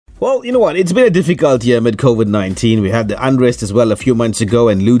Well, you know what? It's been a difficult year amid COVID-19. We had the unrest as well a few months ago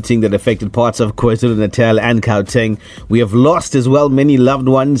and looting that affected parts of KwaZulu-Natal and Gauteng. We have lost as well many loved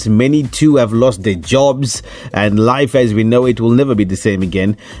ones. Many too have lost their jobs, and life as we know it will never be the same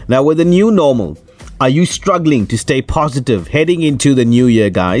again. Now, with the new normal, are you struggling to stay positive heading into the new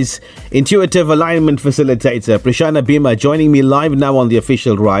year, guys? Intuitive alignment facilitator Preshana Bhimma joining me live now on the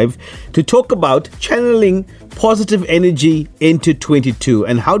official drive to talk about channeling positive energy into 22.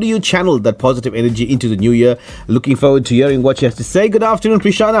 And how do you channel that positive energy into the new year? Looking forward to hearing what she has to say. Good afternoon,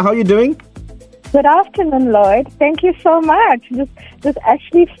 Preshana. How are you doing? Good afternoon, Lloyd. Thank you so much. This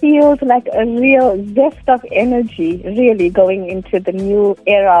actually feels like a real zest of energy, really, going into the new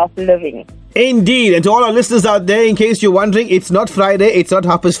era of living. Indeed. And to all our listeners out there, in case you're wondering, it's not Friday, it's not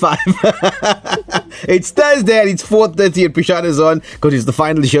 5:30. It's Thursday and it's 4:30 and Preshana is on because it's the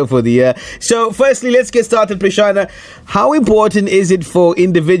final show for the year. So firstly, let's get started, Preshana. How important is it for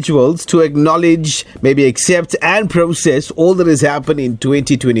individuals to acknowledge, maybe accept and process all that has happened in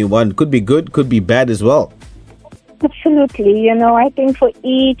 2021? Could be good, could be bad as well. Absolutely. I think for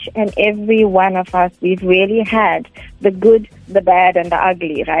each and every one of us, we've really had the good, the bad, and the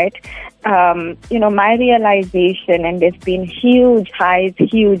ugly, right? My realization, and there's been huge highs,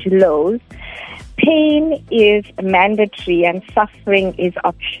 huge lows. Pain is mandatory and suffering is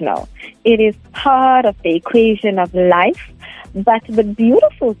optional. It is part of the equation of life. But the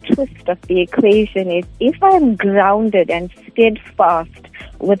beautiful twist of the equation is if I'm grounded and steadfast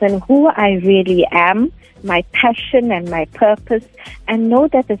within who I really am, my passion and my purpose, and know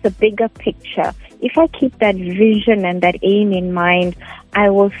that there's a bigger picture. If I keep that vision and that aim in mind, I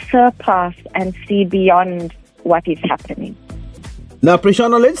will surpass and see beyond what is happening. Now,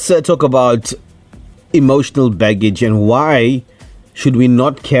 Preshana, let's talk about emotional baggage and why should we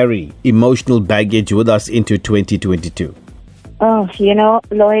not carry emotional baggage with us into 2022? Oh,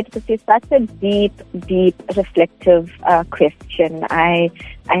 Lloyd, this is such a deep, reflective question. I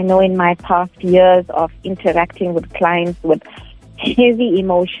know in my past years of interacting with clients with heavy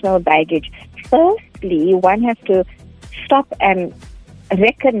emotional baggage, firstly, one has to stop and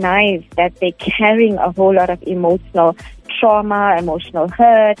recognize that they're carrying a whole lot of emotional trauma, emotional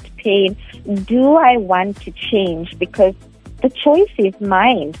hurt, pain. Do I want to change? Because the choice is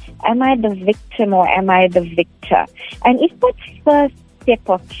mine. Am I the victim or am I the victor? And if that first step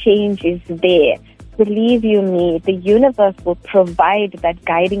of change is there, believe you me, the universe will provide that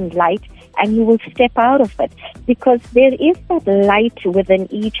guiding light and you will step out of it. Because there is that light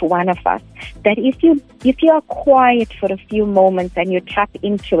within each one of us that if you are quiet for a few moments and you tap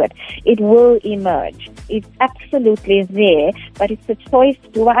into it, it will emerge. It's absolutely there, but it's a choice.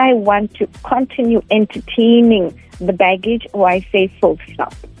 Do I want to continue entertaining the baggage, or I say full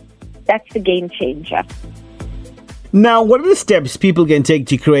stop? That's the game changer. Now, what are the steps people can take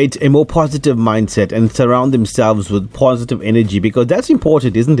to create a more positive mindset and surround themselves with positive energy? Because that's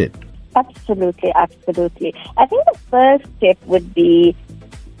important, isn't it? Absolutely. I think the first step would be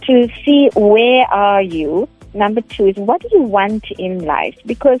to see where are you. Number two is what do you want in life?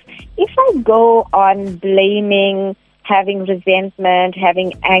 Because if I go on blaming, having resentment,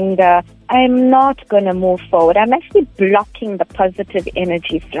 having anger, I'm not going to move forward. I'm actually blocking the positive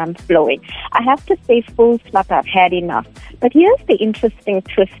energy from flowing. I have to say full stop, I've had enough. But here's the interesting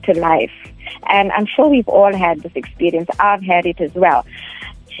twist to life. And I'm sure we've all had this experience. I've had it as well.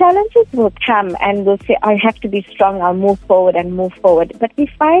 Challenges will come and we'll say, I have to be strong, I'll move forward. But we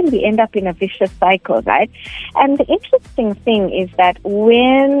find we end up in a vicious cycle, right? And the interesting thing is that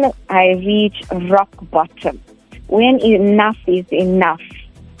when I reach rock bottom, when enough is enough,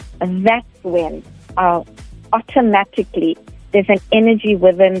 that's when automatically there's an energy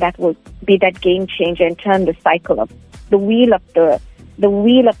within that will be that game changer and turn the cycle of the wheel of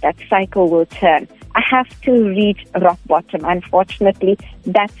that cycle will turn. I have to reach rock bottom. Unfortunately,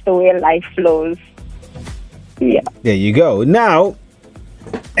 that's the way life flows. Yeah. There you go. Now,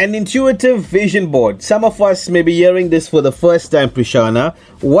 an intuitive vision board. Some of us may be hearing this for the first time, Preshana.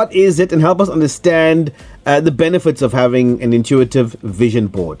 What is it? And help us understand the benefits of having an intuitive vision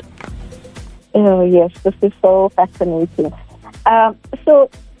board. Oh, yes. This is so fascinating. So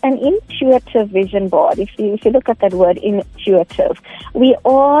an intuitive vision board, if you look at that word intuitive, we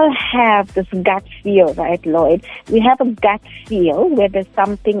all have this gut feel, right, Lloyd? We have a gut feel whether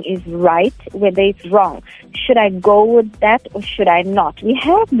something is right, whether it's wrong. Should I go with that or should I not? We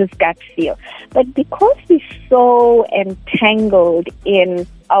have this gut feel. But because we're so entangled in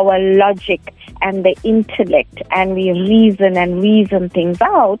our logic and the intellect and we reason things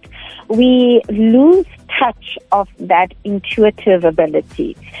out, we lose touch of that intuitive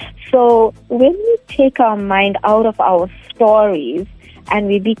ability. So when we take our mind out of our stories and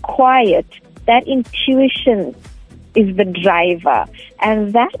we be quiet, that intuition is the driver.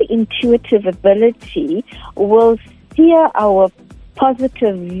 And that intuitive ability will steer our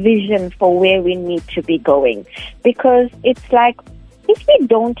positive vision for where we need to be going. Because it's like, if we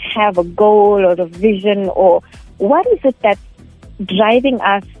don't have a goal or a vision, or what is it that's driving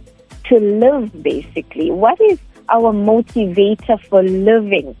us to live, basically? What is our motivator for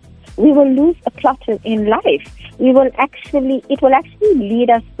living? We will lose a plot in life. It will actually lead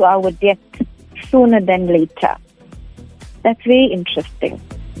us to our death sooner than later. That's very interesting.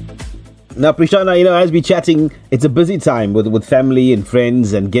 Now, Preshana, as we're chatting, it's a busy time with family and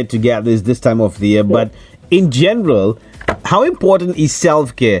friends and get-togethers this time of the year. But in general, how important is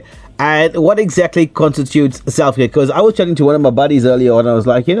self-care? And what exactly constitutes self-care? Because I was chatting to one of my buddies earlier on, and I was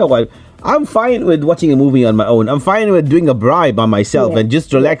like, you know what? I'm fine with watching a movie on my own. I'm fine with doing a braai by myself and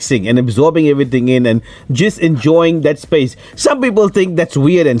just relaxing and absorbing everything in and just enjoying that space. Some people think that's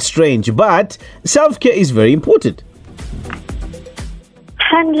weird and strange, but self-care is very important.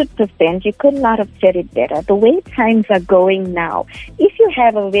 100%. You could not have said it better. The way times are going now, if you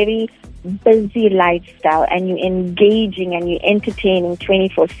have a very busy lifestyle and you're engaging and you're entertaining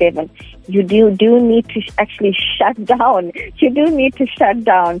 24/7, you do need to actually shut down. You do need to shut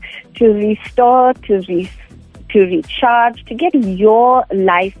down to restore, to recharge, to get your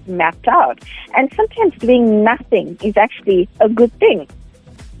life mapped out. And sometimes doing nothing is actually a good thing,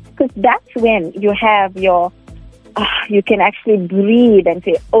 because that's when you have you can actually breathe and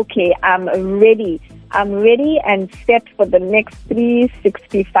say, okay, I'm ready and set for the next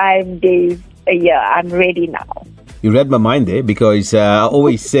 365 days a year. I'm ready now. You read my mind there, because I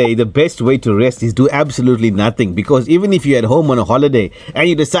always say the best way to rest is do absolutely nothing. Because even if you're at home on a holiday and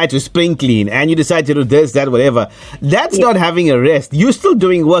you decide to spring clean and you decide to do this, that, whatever, that's not having a rest. You're still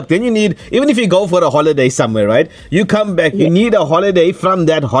doing work. Then you need, even if you go for a holiday somewhere, right? You come back, you need a holiday from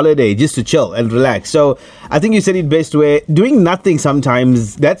that holiday just to chill and relax. So I think you said it best, where doing nothing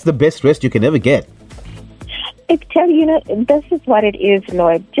sometimes, that's the best rest you can ever get. I tell you, this is what it is,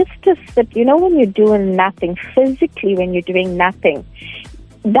 Lloyd. Just to sit, when you're doing nothing, physically when you're doing nothing,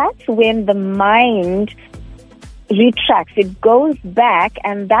 that's when the mind retracts. It goes back,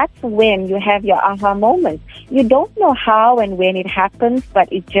 and that's when you have your aha moment. You don't know how and when it happens,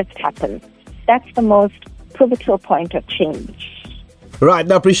 but it just happens. That's the most pivotal point of change. Right,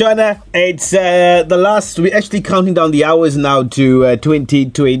 now, Preshana, it's the last, we're actually counting down the hours now to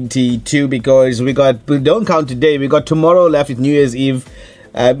 2022, because we don't count today, we got tomorrow left, it's New Year's Eve.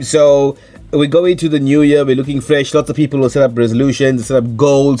 So we go into the new year, we're looking fresh. Lots of people will set up resolutions, set up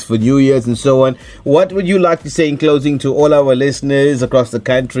goals for New Year's and so on. What would you like to say in closing to all our listeners across the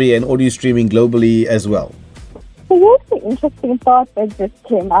country and audio streaming globally as well? So here's the interesting thought that just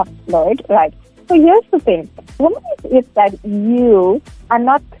came up, Lloyd. Right. So here's the thing. What is it that you are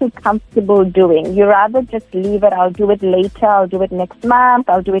not too comfortable doing? You rather just leave it, I'll do it later, I'll do it next month,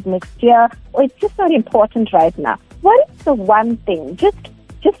 I'll do it next year, or it's just not important right now. What is the one thing, just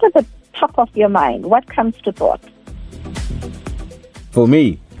at the top of your mind, what comes to thought? For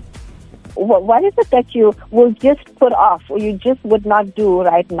me, what is it that you will just put off, or you just would not do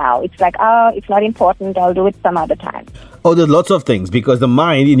right now? It's like, it's not important, I'll do it some other time. Oh, there's lots of things, because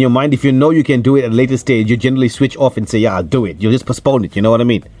in your mind, if you know you can do it at a later stage, you generally switch off and say, yeah, I'll do it. You'll just postpone it. You know what I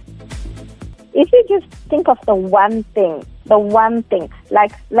mean? If you just think of the one thing,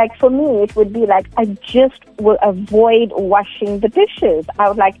 like for me, it would be like, I just will avoid washing the dishes. I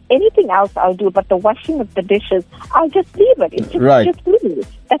would like anything else I'll do, but the washing of the dishes, I'll just leave it. It's just leave it.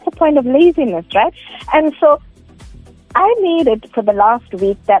 That's a point of laziness, right? And so I made it for the last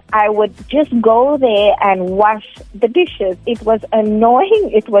week that I would just go there and wash the dishes. It was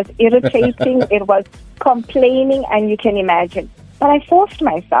annoying, it was irritating, it was complaining, and you can imagine. But I forced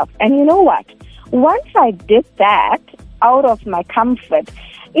myself. And you know what? Once I did that, out of my comfort,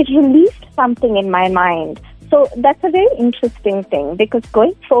 it released something in my mind. So that's a very interesting thing, because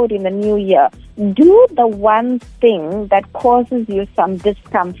going forward in the new year, do the one thing that causes you some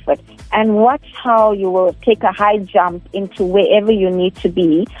discomfort and watch how you will take a high jump into wherever you need to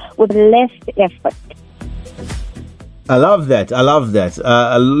be with less effort. I love that.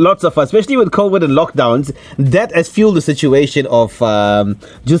 Lots of us, especially with COVID and lockdowns, that has fueled the situation of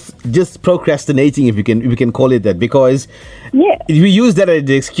just procrastinating, if you can call it that, because we use that as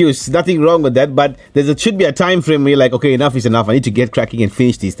an excuse. Nothing wrong with that, but there should be a time frame where you're like, okay, enough is enough. I need to get cracking and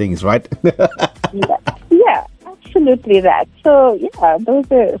finish these things, right? Yeah, absolutely that. So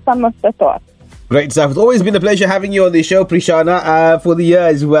those are some of the thoughts. Great stuff. It's always been a pleasure having you on the show, Preshana, for the year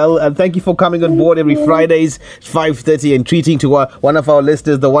as well. And thank you for coming on board every Fridays, 5:30, and treating to one of our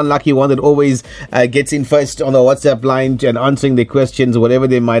listeners, the one lucky one that always gets in first on the WhatsApp line and answering their questions, whatever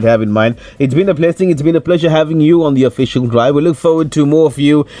they might have in mind. It's been a blessing. It's been a pleasure having you on the official drive. We look forward to more of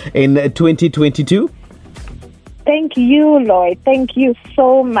you in 2022. Thank you, Lloyd. Thank you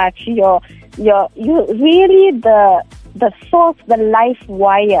so much. You're really the source, the life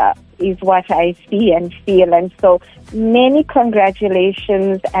wire is what I see and feel. And so many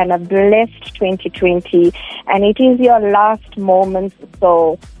congratulations and a blessed 2020. And it is your last moment.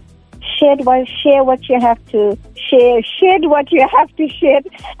 So share what you have to share, shed what you have to shed,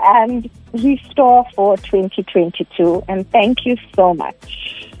 and restore for 2022. And thank you so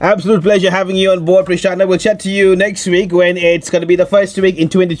much. Absolute pleasure having you on board, Preshana. We'll chat to you next week when it's going to be the first week in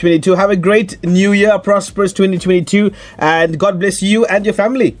 2022. Have a great new year, prosperous 2022, and God bless you and your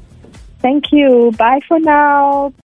family. Thank you. Bye for now.